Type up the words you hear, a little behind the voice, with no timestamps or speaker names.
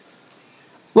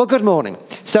Well, good morning.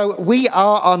 So we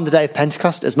are on the day of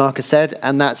Pentecost, as Mark has said,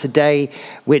 and that's a day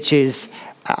which is,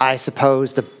 I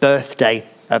suppose, the birthday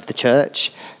of the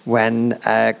church, when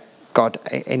God,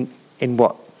 in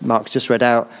what Mark just read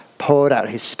out, poured out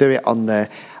his Spirit on the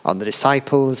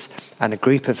disciples and a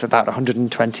group of about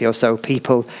 120 or so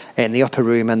people in the upper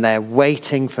room, and they're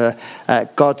waiting for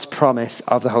God's promise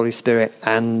of the Holy Spirit,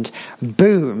 and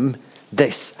boom,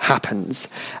 this happens.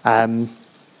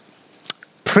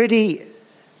 Pretty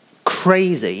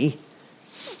crazy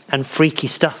and freaky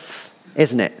stuff,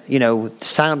 isn't it? You know, the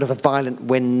sound of a violent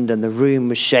wind, and the room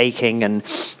was shaking, and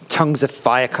tongues of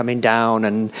fire coming down,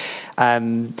 and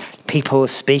people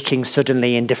speaking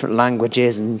suddenly in different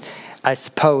languages, and I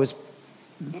suppose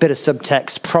a bit of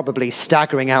subtext, probably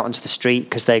staggering out onto the street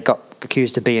because they got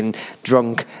accused of being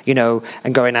drunk, you know,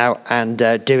 and going out and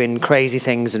doing crazy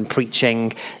things and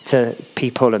preaching to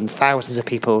people, and thousands of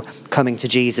people coming to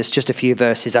Jesus. Just a few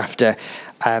verses after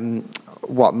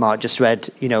what Mark just read,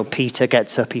 you know, Peter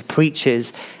gets up, he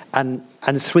preaches, and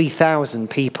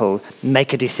 3,000 people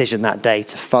make a decision that day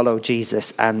to follow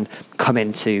Jesus and come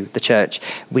into the church.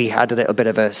 We had a little bit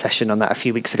of a session on that a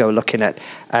few weeks ago, looking at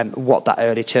what that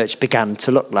early church began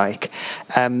to look like.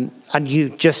 And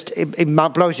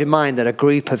it blows your mind that a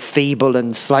group of feeble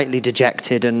and slightly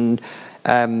dejected and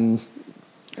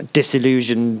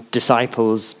disillusioned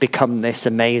disciples become this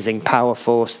amazing power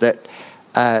force that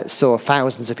saw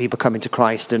thousands of people coming to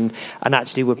Christ, and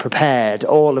actually were prepared,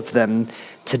 all of them,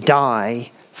 to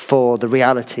die for the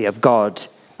reality of God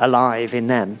alive in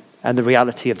them and the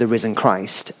reality of the risen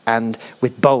Christ, and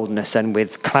with boldness and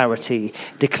with clarity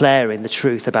declaring the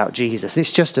truth about Jesus.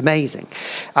 It's just amazing.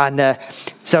 And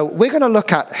so we're going to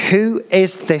look at who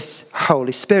is this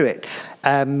Holy Spirit.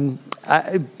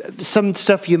 Some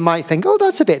stuff you might think, oh,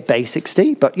 that's a bit basic,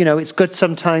 Steve, but you know, it's good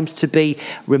sometimes to be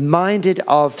reminded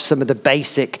of some of the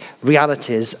basic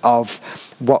realities of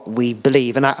what we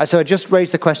believe. And so I just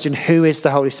raised the question, who is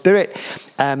the Holy Spirit?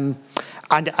 And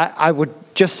I would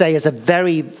just say, as a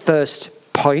very first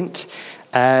point,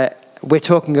 we're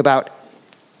talking about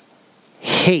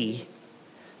he,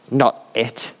 not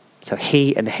it. So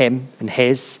he and him and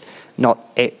his, not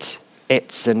it,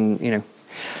 its, and you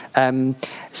know.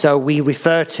 So we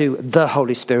refer to the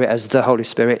Holy Spirit as the Holy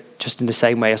Spirit, just in the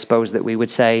same way, I suppose, that we would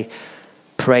say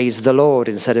praise the Lord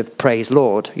instead of praise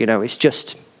Lord. You know, it's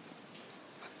just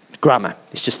grammar.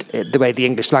 It's just the way the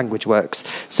English language works.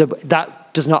 So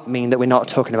that does not mean that we're not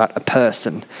talking about a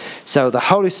person. So the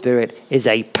Holy Spirit is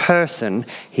a person.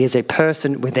 He is a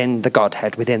person within the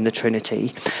Godhead, within the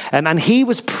Trinity. And he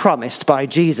was promised by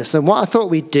Jesus. And what I thought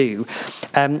we'd do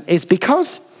is,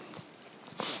 because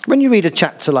when you read a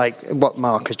chapter like what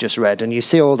Mark has just read, and you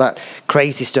see all that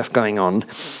crazy stuff going on,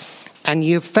 and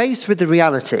you're faced with the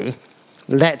reality,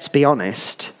 let's be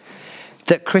honest,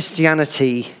 that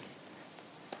Christianity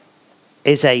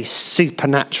is a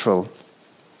supernatural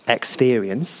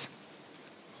experience.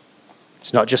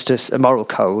 It's not just a moral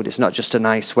code. It's not just a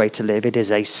nice way to live. It is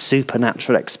a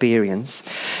supernatural experience.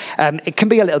 It can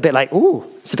be a little bit like, ooh,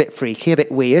 it's a bit freaky, a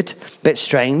bit weird, a bit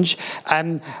strange.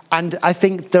 And I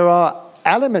think there are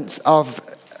elements of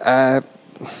the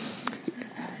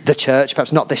church,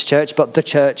 perhaps not this church, but the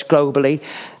church globally,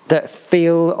 that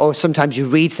feel, or sometimes you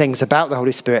read things about the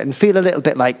Holy Spirit and feel a little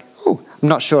bit like, oh, I'm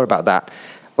not sure about that.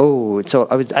 Oh, it's all.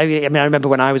 I remember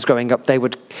when I was growing up, they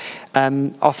would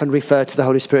often refer to the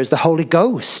Holy Spirit as the Holy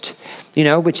Ghost, you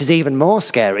know, which is even more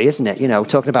scary, isn't it? You know,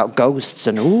 talking about ghosts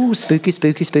and, ooh, spooky,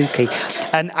 spooky, spooky.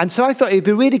 And so I thought it would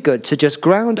be really good to just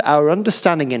ground our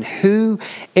understanding in who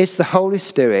is the Holy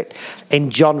Spirit in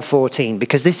John 14,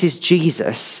 because this is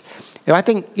Jesus. I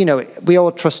think, you know, we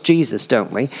all trust Jesus,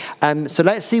 don't we? So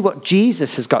let's see what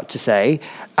Jesus has got to say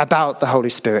about the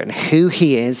Holy Spirit and who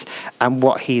he is and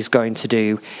what he's going to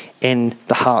do in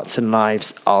the hearts and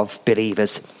lives of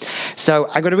believers. So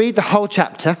I'm going to read the whole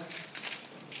chapter,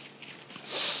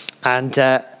 and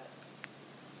then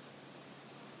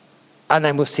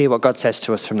we'll see what God says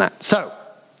to us from that. So,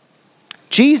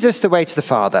 Jesus, the way to the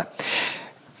Father.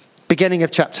 Beginning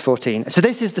of chapter 14. So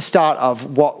this is the start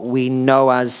of what we know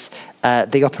as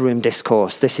the upper room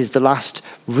discourse. This is the last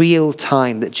real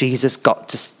time that Jesus got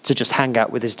to just hang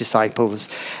out with his disciples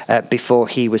before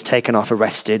he was taken off,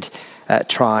 arrested,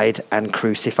 tried and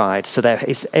crucified. So there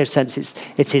is, in a sense,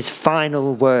 it's his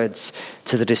final words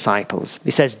to the disciples.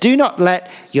 He says, "Do not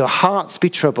let your hearts be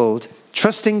troubled.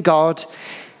 Trust in God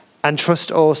and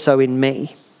trust also in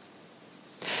me.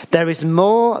 There is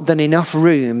more than enough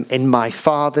room in my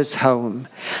Father's home.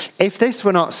 If this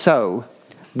were not so,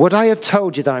 would I have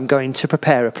told you that I'm going to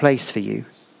prepare a place for you?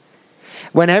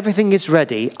 When everything is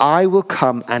ready, I will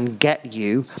come and get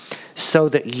you so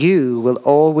that you will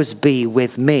always be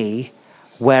with me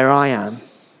where I am.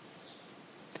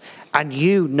 And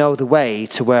you know the way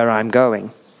to where I'm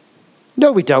going."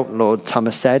 "No, we don't, Lord,"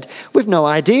 Thomas said. "We've no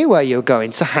idea where you're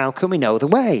going, so how can we know the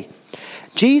way?"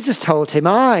 Jesus told him,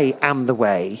 "I am the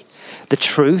way, the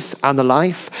truth, and the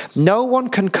life. No one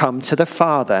can come to the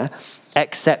Father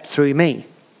except through me.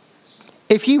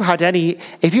 If you had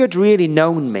really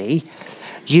known me,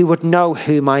 you would know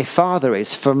who my Father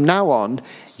is. From now on,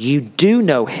 you do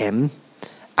know him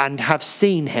and have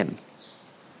seen him."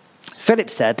 Philip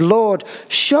said, "Lord,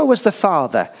 show us the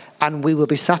Father, and we will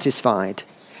be satisfied."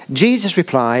 Jesus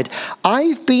replied,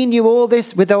 "I've been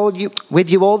with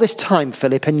you all this time,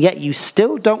 Philip, and yet you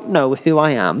still don't know who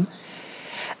I am.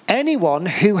 Anyone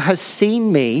who has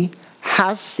seen me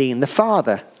has seen the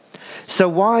Father. So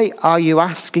why are you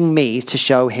asking me to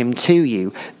show him to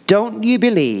you? Don't you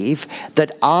believe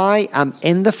that I am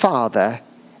in the Father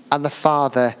and the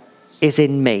Father is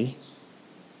in me?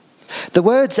 The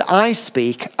words I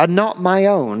speak are not my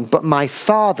own, but my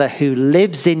Father who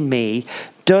lives in me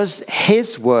does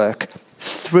his work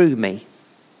through me.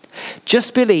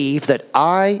 Just believe that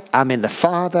I am in the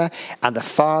Father and the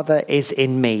Father is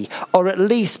in me, or at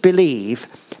least believe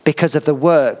because of the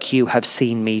work you have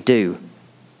seen me do.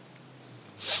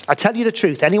 I tell you the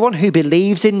truth, anyone who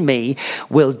believes in me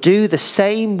will do the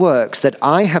same works that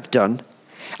I have done,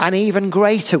 and even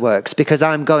greater works, because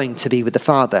I'm going to be with the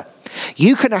Father.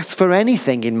 You can ask for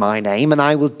anything in my name, and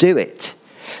I will do it,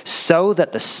 so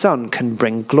that the Son can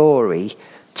bring glory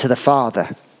to the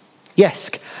Father.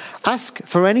 Yes, ask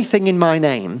for anything in my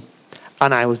name,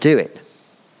 and I will do it.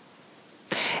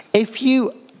 If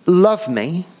you love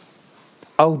me,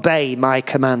 obey my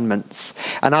commandments,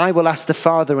 and I will ask the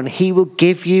Father, and he will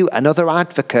give you another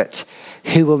advocate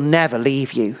who will never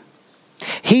leave you.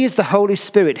 He is the Holy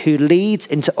Spirit who leads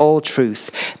into all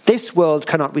truth. This world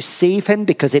cannot receive him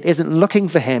because it isn't looking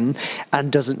for him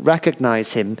and doesn't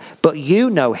recognize him, but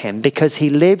you know him because he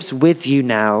lives with you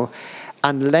now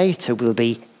and later will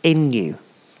be in you.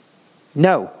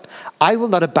 No, I will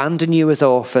not abandon you as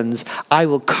orphans. I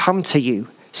will come to you.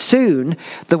 Soon,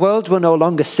 the world will no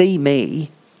longer see me,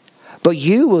 but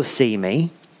you will see me.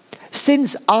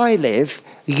 Since I live,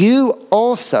 you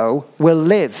also will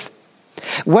live.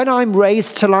 When I'm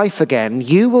raised to life again,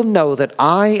 you will know that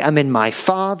I am in my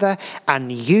Father,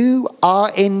 and you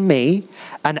are in me,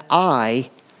 and I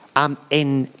am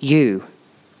in you.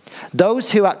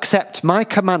 Those who accept my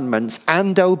commandments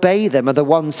and obey them are the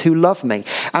ones who love me.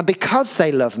 And because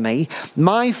they love me,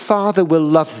 my Father will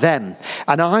love them,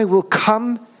 and I will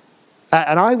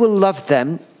love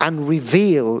them and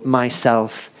reveal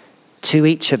myself to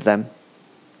each of them.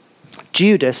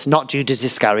 Judas, not Judas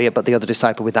Iscariot, but the other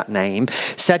disciple with that name,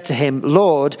 said to him,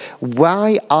 "Lord,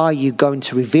 why are you going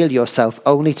to reveal yourself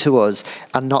only to us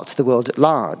and not to the world at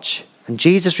large?" And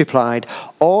Jesus replied,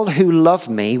 "All who love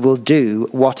me will do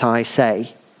what I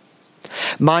say.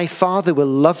 My Father will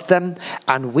love them,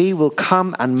 and we will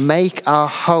come and make our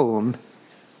home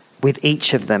with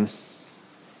each of them.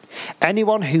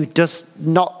 Anyone who does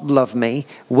not love me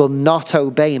will not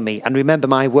obey me. And remember,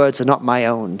 my words are not my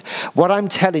own. What I'm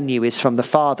telling you is from the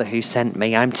Father who sent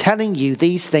me. I'm telling you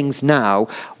these things now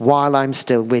while I'm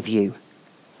still with you.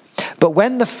 But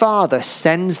when the Father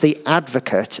sends the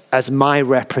advocate as my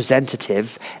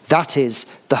representative, that is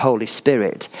the Holy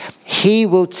Spirit, he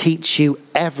will teach you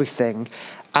everything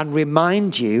and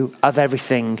remind you of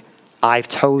everything I've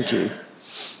told you.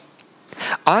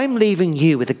 I'm leaving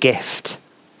you with a gift.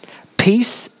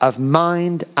 Peace of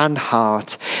mind and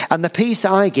heart. And the peace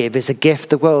I give is a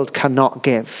gift the world cannot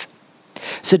give.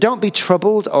 So don't be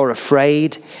troubled or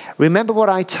afraid. Remember what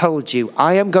I told you.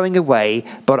 I am going away,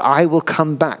 but I will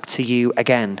come back to you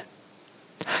again.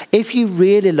 If you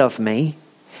really love me,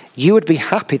 you would be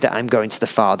happy that I'm going to the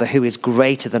Father who is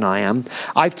greater than I am.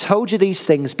 I've told you these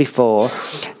things before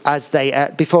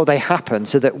they happen,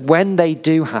 so that when they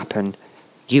do happen,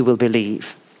 you will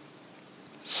believe.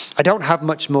 I don't have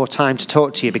much more time to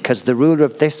talk to you because the ruler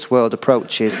of this world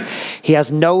approaches. He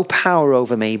has no power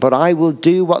over me, but I will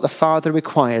do what the Father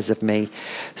requires of me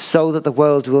so that the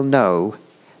world will know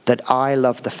that I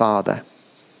love the Father.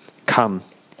 Come,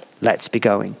 let's be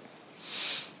going.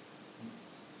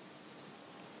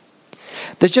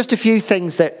 There's just a few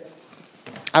things that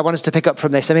I want us to pick up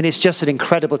from this. I mean, it's just an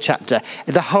incredible chapter.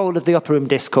 The whole of the Upper Room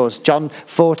Discourse, John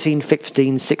 14,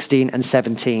 15, 16 and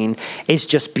 17, is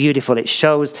just beautiful. It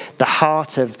shows the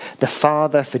heart of the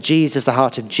Father for Jesus, the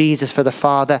heart of Jesus for the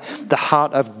Father, the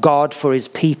heart of God for his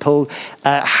people,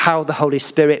 how the Holy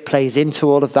Spirit plays into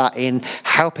all of that in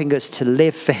helping us to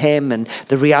live for him and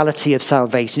the reality of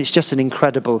salvation. It's just an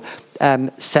incredible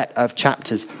set of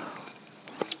chapters.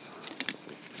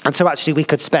 And so actually we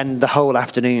could spend the whole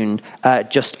afternoon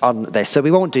just on this. So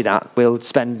we won't do that. We'll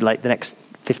spend like the next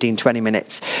 15, 20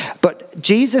 minutes. But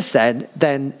Jesus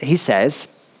then he says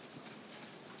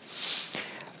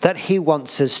that he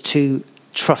wants us to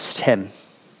trust him.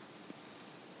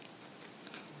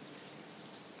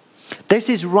 This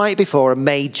is right before a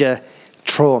major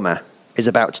trauma is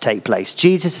about to take place.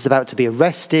 Jesus is about to be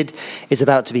arrested, is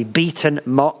about to be beaten,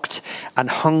 mocked, and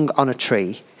hung on a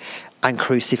tree and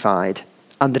crucified.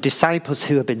 And the disciples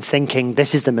who have been thinking,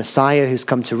 this is the Messiah who's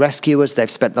come to rescue us, they've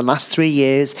spent the last 3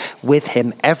 years with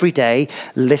him every day,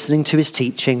 listening to his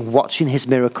teaching, watching his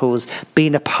miracles,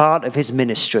 being a part of his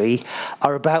ministry,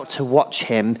 are about to watch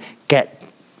him get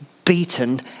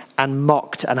beaten and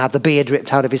mocked and have the beard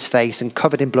ripped out of his face and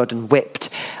covered in blood and whipped.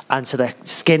 And so the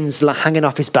skin's hanging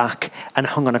off his back and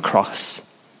hung on a cross.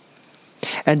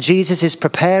 And Jesus is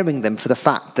preparing them for the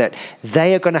fact that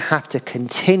they are going to have to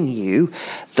continue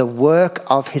the work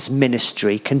of his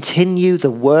ministry, continue the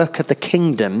work of the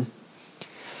kingdom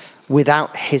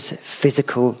without his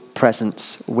physical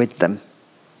presence with them.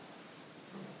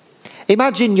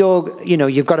 Imagine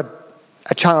you've got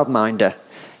a childminder.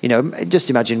 Just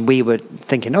imagine we were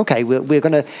thinking, okay, we're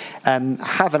going to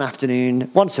have an afternoon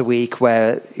once a week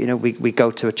where, we go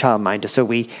to a childminder. So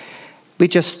we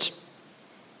just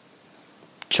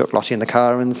chuck Lottie in the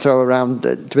car and throw her around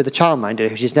with a childminder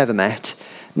who she's never met,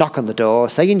 knock on the door,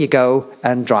 say in you go,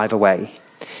 and drive away.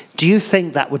 Do you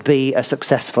think that would be a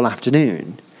successful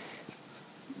afternoon?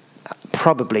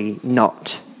 Probably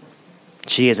not.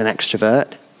 She is an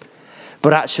extrovert.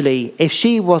 But actually, if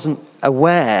she wasn't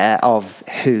aware of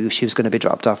who she was going to be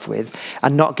dropped off with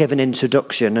and not given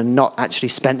introduction and not actually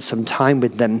spent some time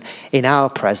with them in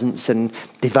our presence and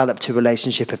developed a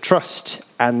relationship of trust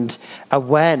and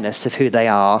awareness of who they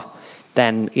are,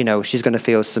 then, she's going to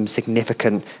feel some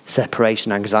significant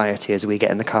separation anxiety as we get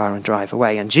in the car and drive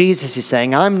away. And Jesus is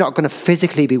saying, I'm not going to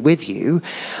physically be with you,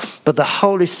 but the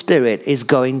Holy Spirit is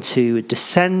going to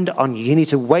descend on you. You need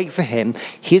to wait for him.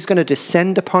 He's going to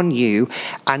descend upon you,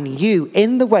 and you,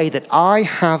 in the way that I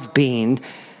have been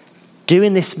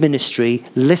doing this ministry,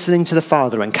 listening to the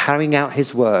Father and carrying out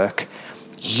his work,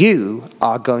 you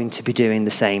are going to be doing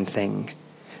the same thing.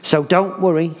 So don't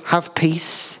worry, have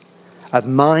peace of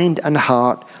mind and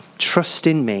heart, trust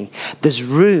in me. There's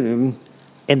room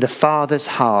in the Father's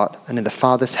heart and in the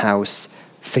Father's house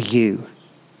for you.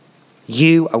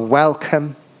 You are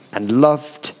welcome and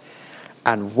loved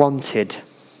and wanted.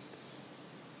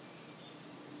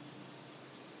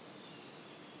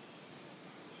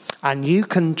 And you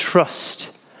can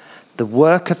trust the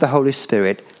work of the Holy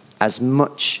Spirit as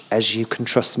much as you can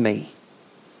trust me,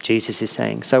 Jesus is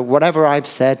saying. So whatever I've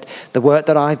said, the work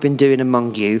that I've been doing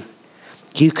among you,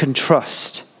 you can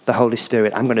trust the Holy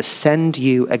Spirit. I'm going to send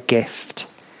you a gift.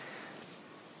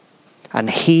 And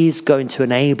he's going to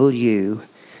enable you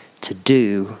to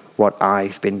do what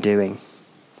I've been doing.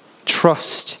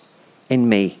 Trust in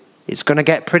me. It's going to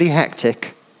get pretty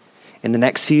hectic in the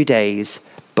next few days,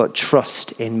 but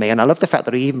trust in me. And I love the fact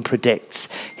that he even predicts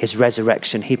his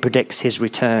resurrection. He predicts his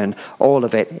return. All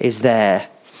of it is there.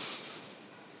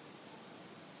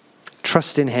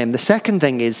 Trust in him. The second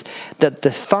thing is that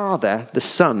the Father, the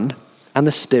Son, and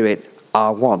the Spirit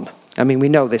are one. I mean, we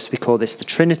know this. We call this the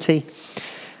Trinity.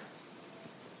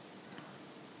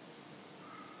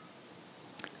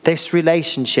 This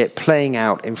relationship playing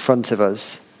out in front of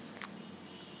us.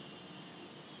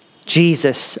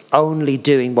 Jesus only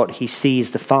doing what he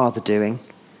sees the Father doing.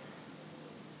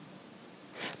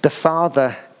 The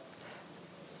Father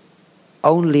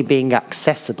only being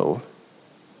accessible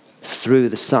through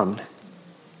the Son.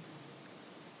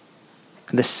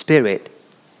 And the Spirit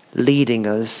leading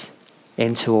us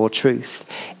into all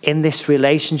truth. In this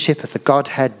relationship of the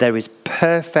Godhead, there is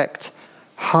perfect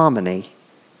harmony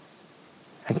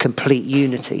and complete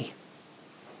unity.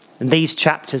 And these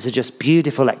chapters are just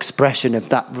beautiful expression of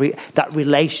that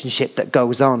relationship that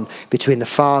goes on between the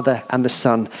Father and the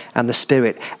Son and the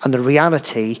Spirit. And the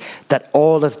reality that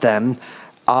all of them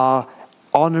are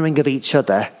honouring of each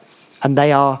other and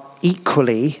they are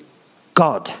equally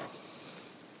God.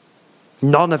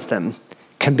 None of them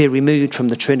can be removed from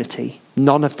the Trinity.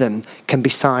 None of them can be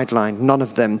sidelined. None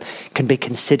of them can be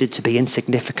considered to be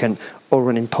insignificant or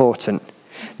unimportant.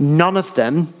 None of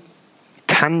them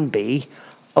can be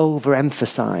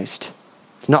overemphasized.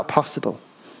 It's not possible.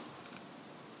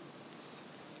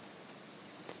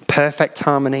 Perfect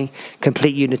harmony,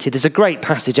 complete unity. There's a great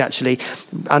passage, actually,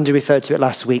 Andy referred to it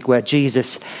last week, where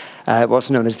Jesus what's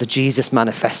known as the Jesus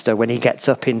Manifesto, when he gets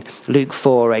up in Luke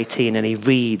 4:18 and he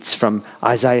reads from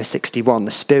Isaiah 61,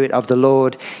 "The Spirit of the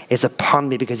Lord is upon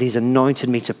me because he's anointed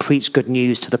me to preach good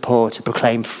news to the poor, to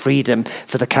proclaim freedom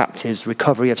for the captives,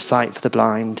 recovery of sight for the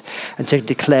blind, and to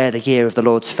declare the year of the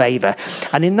Lord's favour."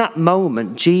 And in that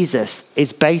moment, Jesus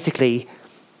is basically,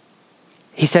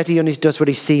 he said he only does what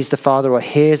he sees the Father or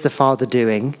hears the Father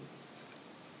doing.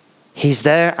 He's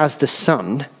there as the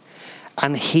Son,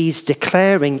 and he's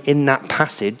declaring in that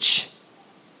passage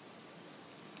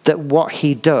that what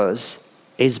he does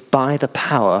is by the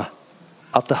power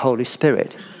of the Holy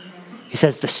Spirit. He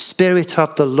says, "The Spirit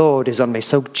of the Lord is on me."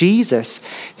 So Jesus,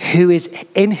 who is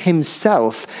in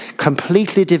himself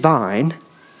completely divine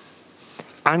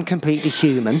and completely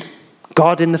human,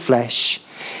 God in the flesh,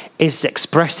 is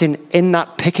expressing in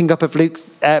that picking up of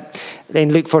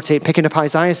in Luke 14, picking up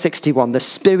Isaiah 61, "The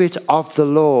Spirit of the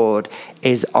Lord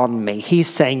is on me." He's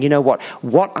saying, you know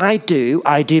what I do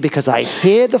because I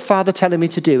hear the Father telling me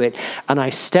to do it, and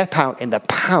I step out in the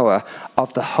power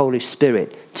of the Holy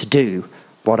Spirit to do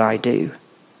what I do.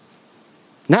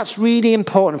 And that's really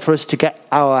important for us to get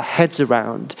our heads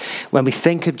around when we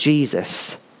think of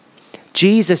Jesus.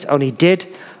 Jesus only did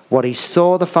what he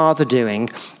saw the Father doing,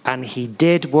 and he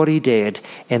did what he did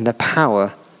in the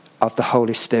power of the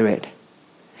Holy Spirit.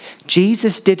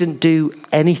 Jesus didn't do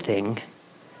anything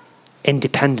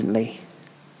independently.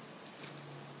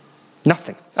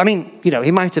 Nothing. I mean,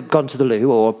 he might have gone to the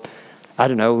loo, or, I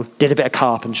don't know, did a bit of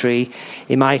carpentry.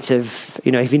 He might have,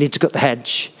 if you need to cut the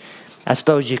hedge, I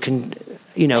suppose you can,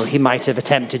 he might have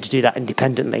attempted to do that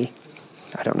independently.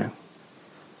 I don't know.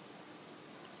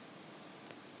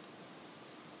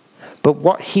 But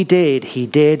what he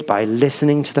did by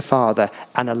listening to the Father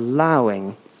and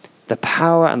allowing the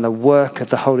power and the work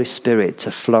of the Holy Spirit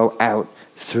to flow out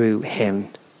through him.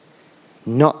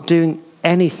 Not doing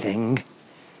anything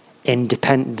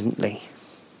independently.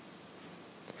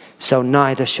 So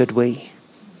neither should we.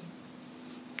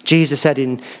 Jesus said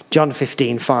in John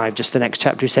 15:5, just the next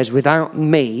chapter, he says, "Without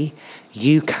me,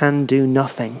 you can do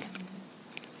nothing."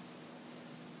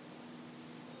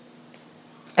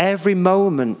 Every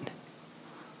moment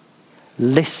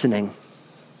listening,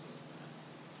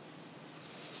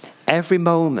 every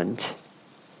moment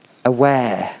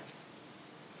aware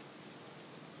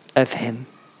of him,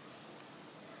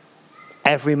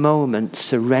 every moment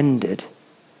surrendered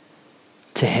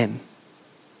to him,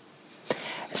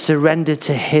 surrendered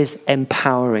to his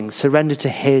empowering, surrendered to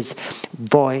his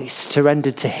voice,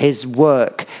 surrendered to his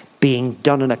work being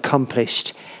done and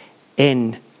accomplished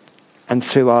in and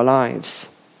through our lives.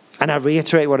 And I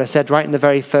reiterate what I said right in the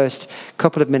very first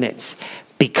couple of minutes,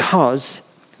 because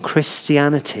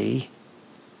Christianity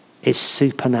is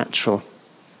supernatural.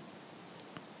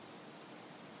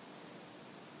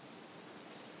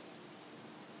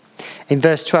 In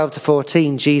verse 12 to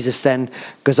 14, Jesus then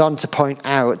goes on to point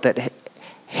out that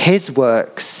his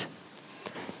works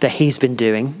that he's been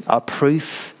doing are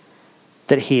proof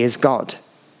that he is God.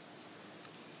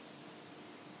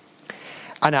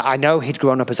 And I know he'd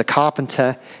grown up as a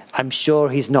carpenter. I'm sure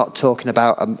he's not talking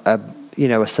about a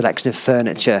selection of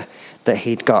furniture that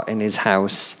he'd got in his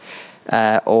house,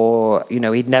 or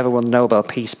he'd never won the Nobel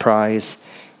Peace Prize.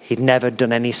 He'd never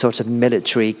done any sort of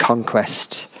military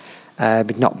conquest.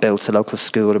 He'd not built a local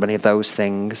school or any of those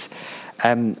things.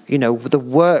 The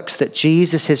works that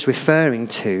Jesus is referring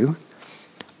to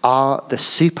are the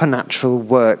supernatural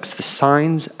works, the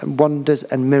signs and wonders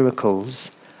and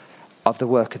miracles of the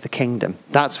work of the kingdom.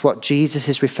 That's what Jesus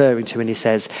is referring to when he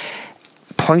says,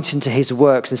 pointing to his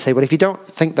works and say, well, if you don't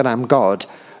think that I'm God,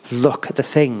 look at the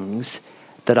things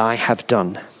that I have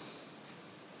done.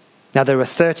 Now, there are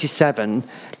 37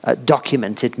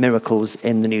 documented miracles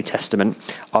in the New Testament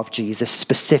of Jesus,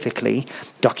 specifically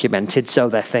documented. So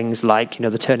they're things like,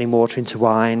 the turning water into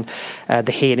wine,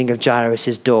 the healing of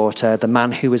Jairus' daughter, the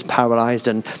man who was paralyzed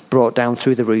and brought down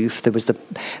through the roof. There was the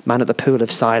man at the pool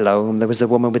of Siloam. There was the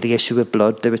woman with the issue of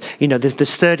blood. There was,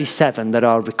 there's 37 that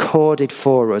are recorded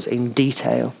for us in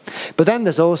detail. But then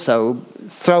there's also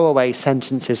throwaway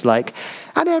sentences like,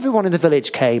 and everyone in the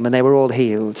village came and they were all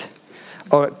healed.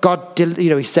 Or God,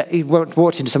 he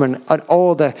walked into someone, and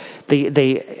all when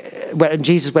he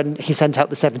sent out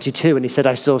the 72, and he said,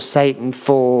 I saw Satan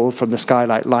fall from the sky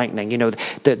like lightning.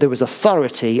 There was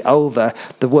authority over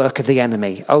the work of the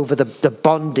enemy, over the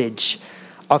bondage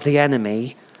of the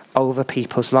enemy over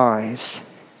people's lives.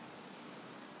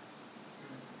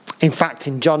 In fact,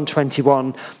 in John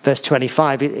 21, verse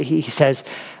 25, he says,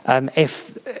 I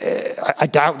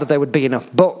doubt that there would be enough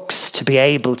books to be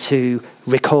able to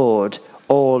record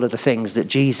all of the things that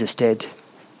Jesus did.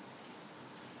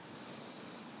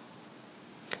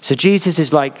 So So Jesus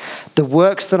is like, the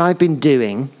works that I've been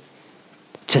doing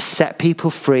to set people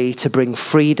free, to bring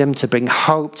freedom, to bring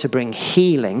hope, to bring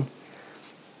healing,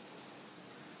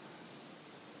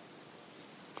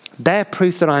 they're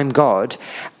proof that I'm God,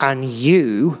 and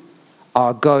you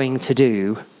are going to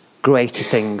do greater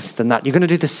things than that. You're going to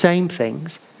do the same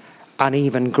things and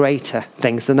even greater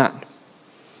things than that.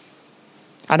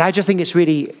 And I just think it's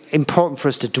really important for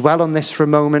us to dwell on this for a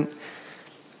moment.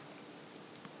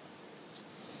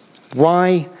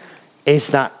 Why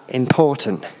is that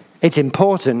important? It's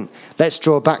important, let's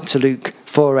draw back to Luke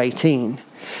 4:18,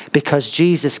 because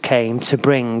Jesus came to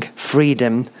bring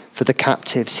freedom for the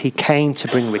captives. He came to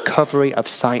bring recovery of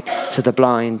sight to the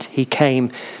blind. He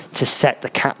came to set the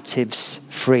captives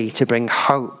free, to bring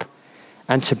hope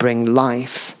and to bring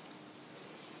life.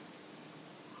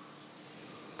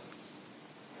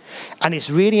 And it's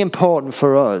really important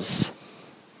for us,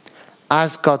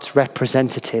 as God's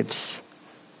representatives,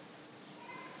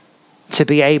 to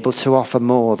be able to offer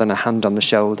more than a hand on the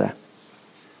shoulder.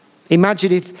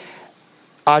 Imagine if,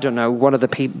 I don't know, one of the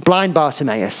people, blind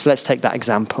Bartimaeus, let's take that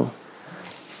example.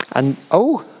 And,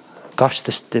 blind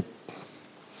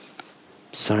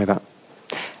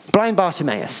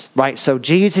Bartimaeus, right? So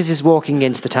Jesus is walking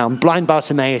into the town. Blind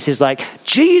Bartimaeus is like,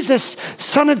 Jesus,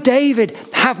 Son of David,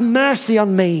 have mercy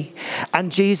on me.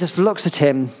 And Jesus looks at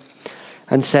him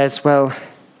and says, well,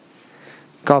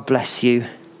 God bless you.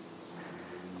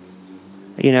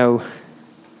 You know,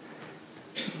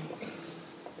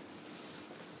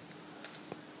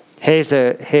 here's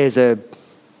a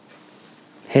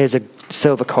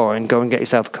silver coin. Go and get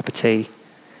yourself a cup of tea.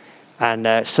 And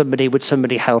would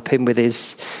somebody help him with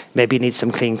his, maybe he needs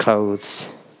some clean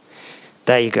clothes.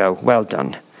 There you go. Well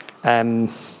done.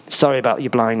 Sorry about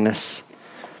your blindness,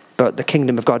 but the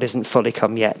kingdom of God isn't fully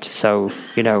come yet. So,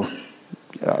 you know,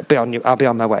 I'll be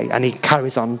on my way. And he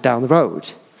carries on down the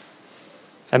road.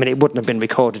 I mean, it wouldn't have been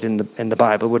recorded in the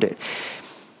Bible, would it?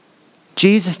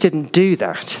 Jesus didn't do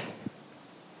that.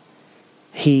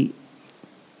 He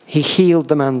healed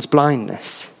the man's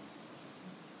blindness.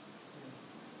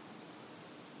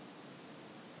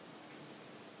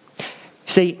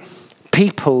 See,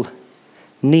 people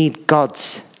need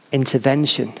God's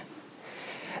intervention.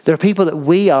 There are people that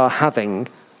we are having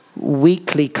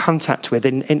weekly contact with,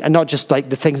 and not just like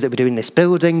the things that we do in this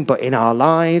building, but in our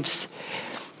lives.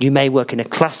 You may work in a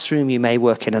classroom, you may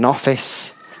work in an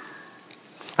office.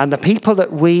 And the people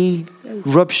that we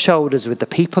rub shoulders with, the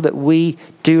people that we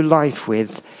do life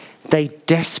with, they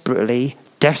desperately,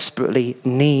 desperately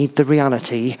need the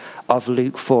reality of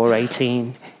Luke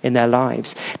 4:18 in their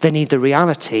lives. They need the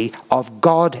reality of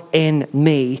God in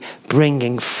me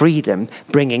bringing freedom,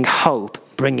 bringing hope,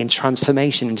 bringing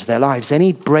transformation into their lives. They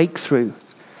need breakthrough.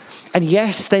 And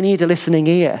yes, they need a listening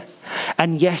ear.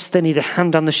 And yes, they need a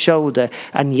hand on the shoulder.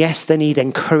 And yes, they need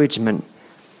encouragement.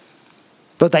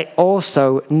 But they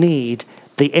also need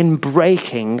the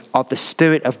inbreaking of the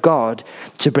Spirit of God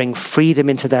to bring freedom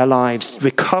into their lives,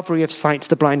 recovery of sight to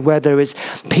the blind, where there is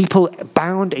people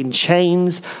bound in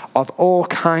chains of all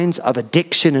kinds of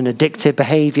addiction and addictive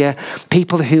behavior,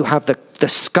 people who have the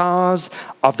scars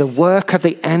of the work of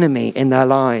the enemy in their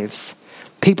lives,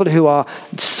 people who are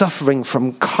suffering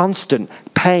from constant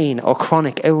pain or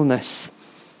chronic illness,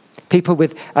 people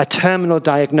with a terminal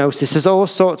diagnosis. There's all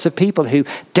sorts of people who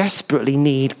desperately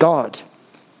need God.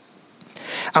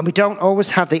 And we don't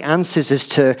always have the answers as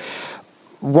to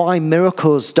why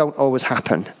miracles don't always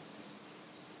happen.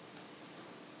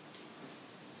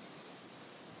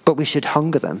 But we should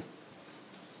hunger them.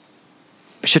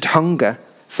 We should hunger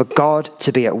for God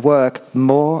to be at work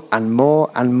more and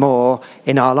more and more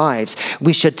in our lives.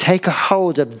 We should take a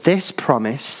hold of this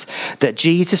promise that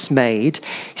Jesus made.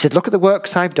 He said, look at the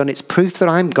works I've done. It's proof that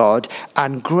I'm God,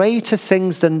 and greater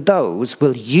things than those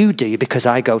will you do because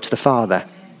I go to the Father.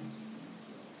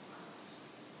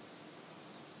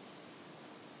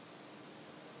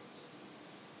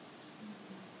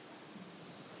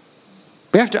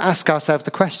 We have to ask ourselves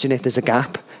the question if there's a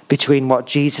gap between what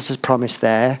Jesus has promised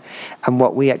there and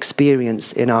what we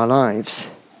experience in our lives.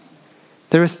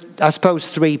 There are, I suppose,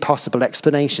 three possible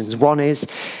explanations. One is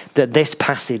that this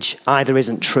passage either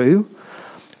isn't true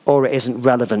or it isn't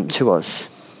relevant to us.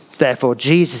 Therefore,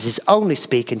 Jesus is only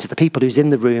speaking to the people who's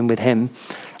in the room with him,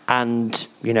 and,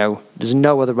 you know, there's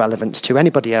no other relevance to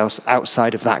anybody else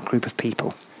outside of that group of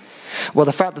people. Well,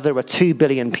 the fact that there are 2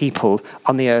 billion people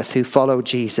on the earth who follow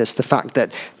Jesus, the fact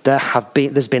that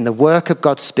there's been the work of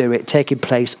God's Spirit taking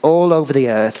place all over the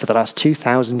earth for the last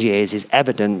 2,000 years is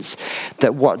evidence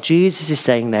that what Jesus is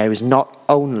saying there is not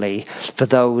only for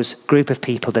those group of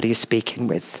people that he is speaking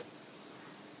with.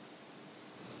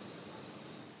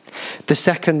 The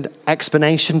second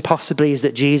explanation possibly is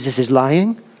that Jesus is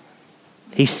lying.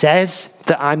 He says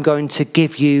that I'm going to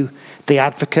give you the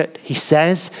advocate. He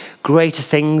says, greater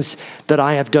things that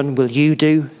I have done will you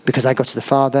do because I go to the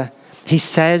Father. He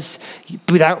says,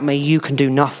 without me, you can do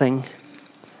nothing.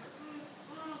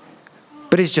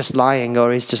 But he's just lying,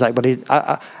 or he's just like,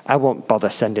 I won't bother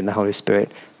sending the Holy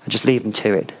Spirit. I just leave him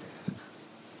to it.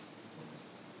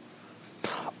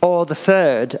 Or the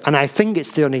third, and I think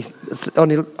it's the only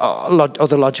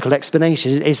other logical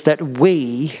explanation, is that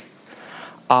we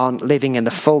aren't living in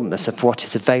the fullness of what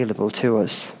is available to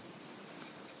us.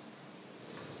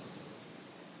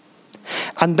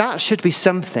 And that should be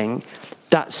something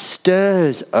that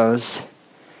stirs us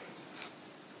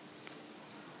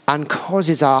and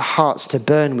causes our hearts to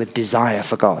burn with desire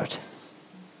for God.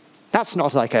 That's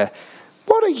not like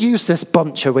what a useless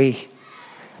bunch are we?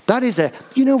 That is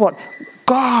you know what?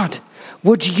 God,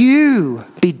 would you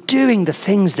be doing the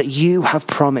things that you have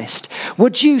promised?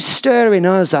 Would you stir in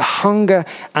us a hunger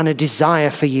and a desire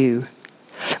for you?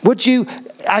 Would you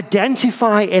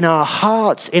identify in our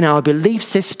hearts, in our belief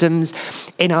systems,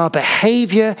 in our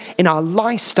behavior, in our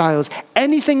lifestyles,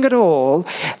 anything at all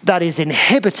that is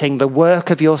inhibiting the work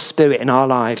of your Spirit in our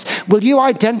lives? Will you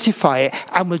identify it,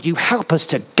 and will you help us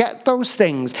to get those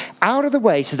things out of the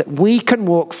way so that we can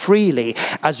walk freely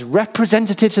as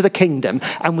representatives of the kingdom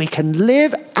and we can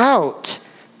live out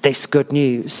this good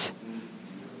news?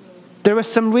 There are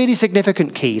some really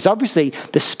significant keys. Obviously,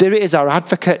 the Spirit is our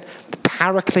advocate. The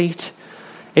Paraclete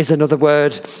is another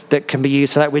word that can be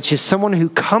used for that, which is someone who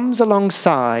comes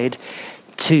alongside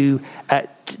to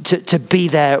be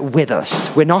there with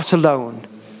us. We're not alone.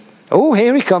 Oh,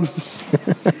 here he comes.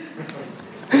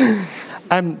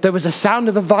 There was a sound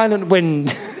of a violent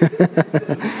wind.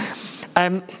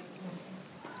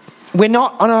 We're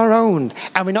not on our own,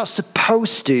 and we're not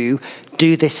supposed to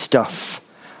do this stuff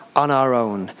on our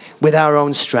own, with our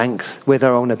own strength, with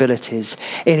our own abilities.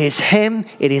 It is him,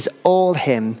 it is all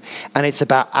him, and it's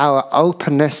about our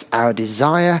openness, our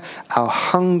desire, our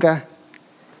hunger,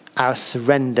 our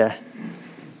surrender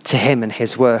to him and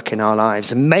his work in our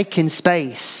lives, and making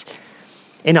space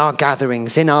in our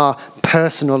gatherings, in our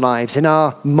personal lives, in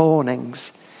our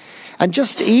mornings. And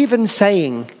just even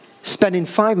spending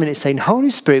 5 minutes saying,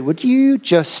 Holy Spirit, would you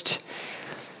just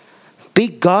be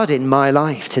God in my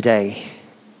life today?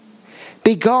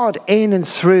 Be God in and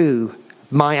through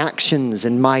my actions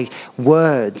and my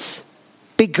words.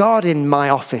 Be God in my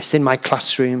office, in my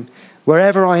classroom,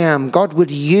 wherever I am. God,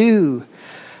 would you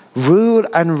rule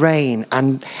and reign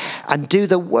and do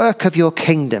the work of your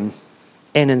kingdom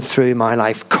in and through my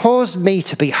life. Cause me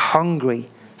to be hungry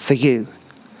for you.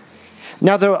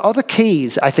 Now, there are other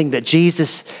keys, I think, that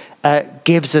Jesus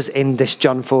gives us in this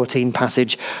John 14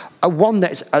 passage. One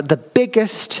that's the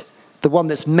biggest, the one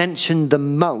that's mentioned the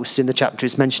most in the chapter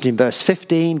is mentioned in verse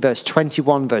 15, verse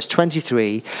 21, verse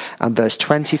 23, and verse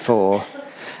 24.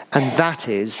 And that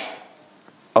is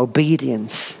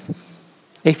obedience.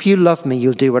 If you love me,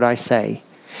 you'll do what I say.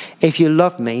 If you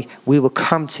love me, we will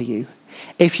come to you.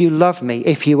 If you love me,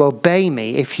 if you obey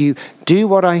me, if you do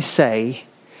what I say,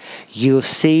 you'll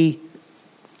see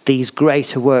these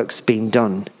greater works being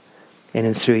done in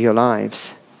and through your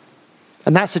lives.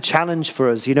 And that's a challenge for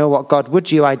us. You know what, God,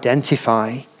 would you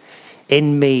identify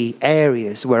in me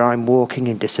areas where I'm walking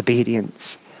in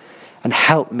disobedience and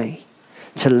help me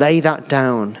to lay that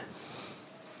down.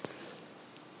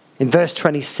 In verse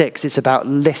 26, it's about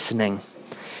listening,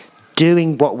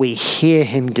 doing what we hear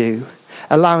him do,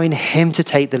 allowing him to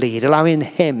take the lead, allowing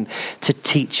him to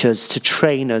teach us, to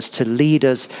train us, to lead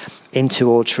us into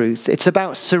all truth. It's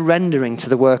about surrendering to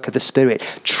the work of the Spirit,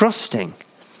 trusting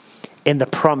in the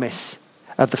promise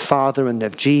of the Father and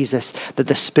of Jesus that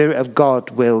the Spirit of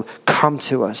God will come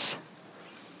to us.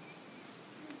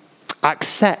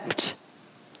 Accept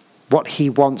what he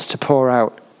wants to pour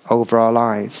out over our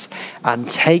lives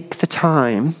and take the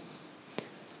time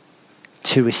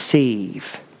to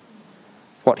receive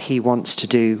what he wants to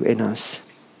do in us.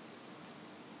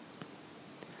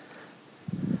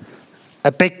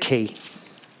 A big key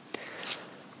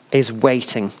is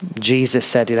waiting. Jesus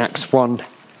said in Acts 1,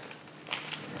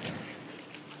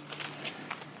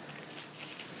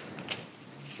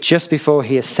 just before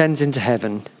he ascends into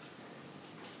heaven,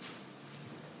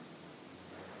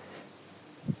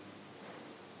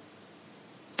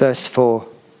 verse 4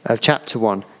 of chapter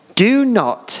 1, do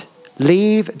not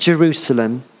leave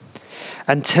Jerusalem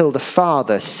until the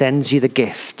Father sends you the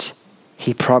gift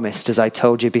he promised, as I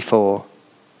told you before.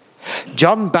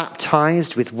 John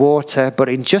baptized with water, but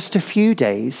in just a few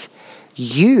days,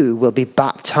 you will be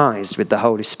baptized with the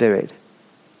Holy Spirit.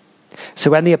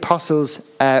 So when the apostles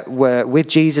were with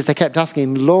Jesus, they kept asking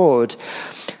him, Lord,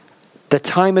 the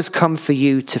time has come for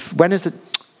you to...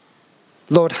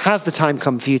 Lord, has the time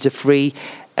come for you to free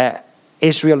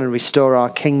Israel and restore our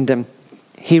kingdom?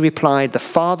 He replied, the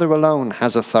Father alone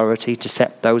has authority to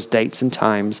set those dates and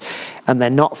times, and they're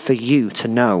not for you to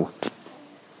know.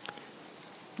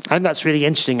 And that's really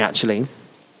interesting, actually.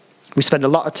 We spend a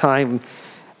lot of time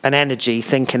and energy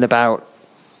thinking about,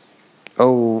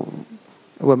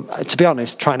 to be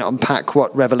honest, trying to unpack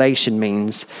what revelation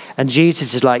means. And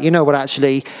Jesus is like, you know what,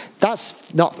 actually,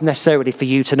 that's not necessarily for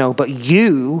you to know, but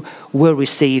you will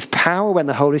receive power when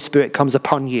the Holy Spirit comes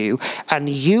upon you, and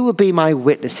you will be my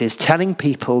witnesses, telling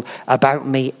people about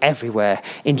me everywhere,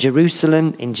 in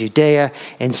Jerusalem, in Judea,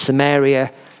 in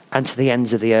Samaria, and to the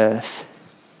ends of the earth.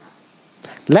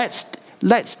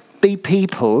 Let's be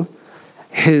people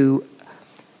who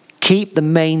keep the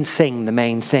main thing the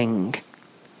main thing.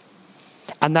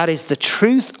 And that is the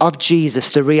truth of Jesus,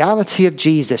 the reality of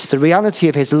Jesus, the reality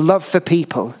of his love for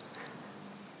people.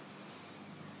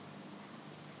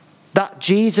 That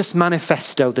Jesus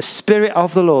manifesto, the Spirit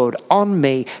of the Lord on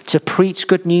me to preach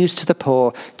good news to the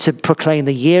poor, to proclaim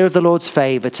the year of the Lord's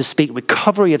favor, to speak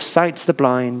recovery of sight to the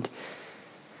blind,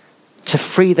 to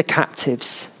free the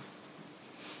captives.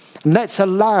 And let's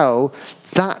allow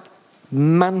that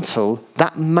mantle,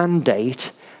 that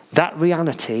mandate, that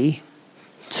reality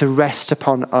to rest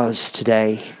upon us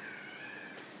today.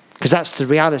 Because that's the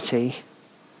reality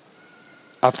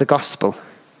of the gospel.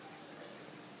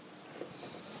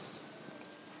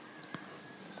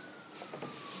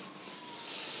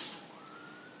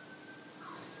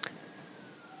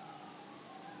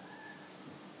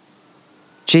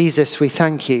 Jesus, we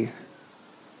thank you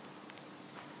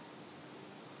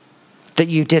that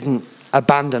you didn't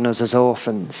abandon us as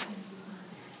orphans.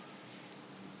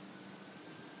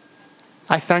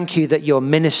 I thank you that your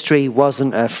ministry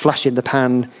wasn't a flash in the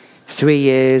pan, 3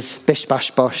 years, bish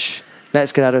bash bosh,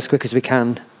 let's get out as quick as we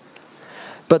can.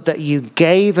 But that you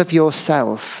gave of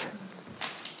yourself,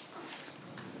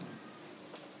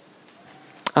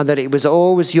 and that it was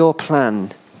always your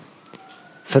plan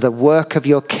for the work of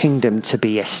your kingdom to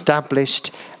be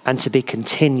established and to be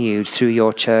continued through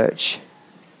your church.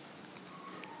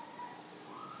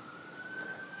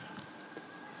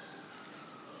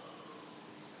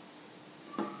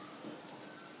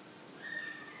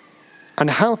 And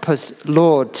help us,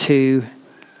 Lord, to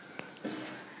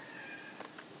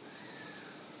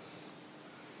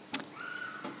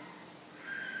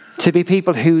be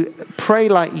people who pray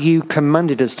like you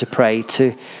commanded us to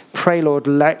pray, Lord,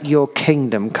 let your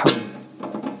kingdom come.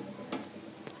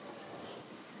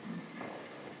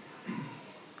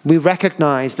 We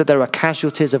recognize that there are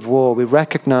casualties of war. We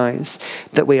recognize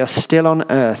that we are still on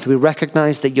earth. We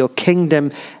recognize that your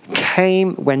kingdom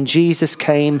came when Jesus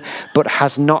came, but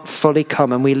has not fully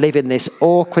come. And we live in this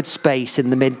awkward space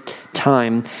in the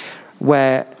mid-time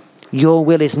where your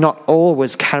will is not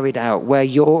always carried out, where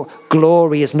your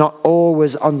glory is not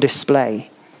always on display.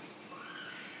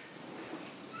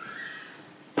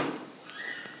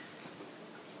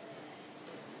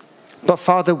 But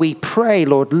Father, we pray,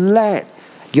 Lord, let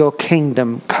your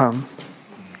kingdom come.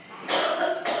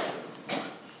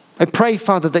 I pray,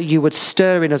 Father, that you would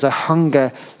stir in us a hunger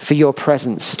for your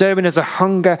presence, stir in us a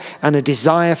hunger and a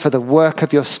desire for the work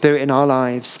of your Spirit in our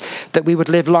lives, that we would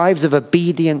live lives of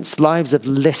obedience, lives of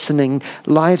listening,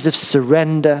 lives of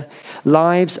surrender,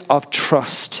 lives of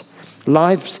trust,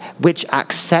 lives which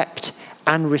accept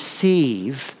and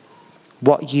receive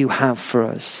what you have for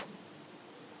us.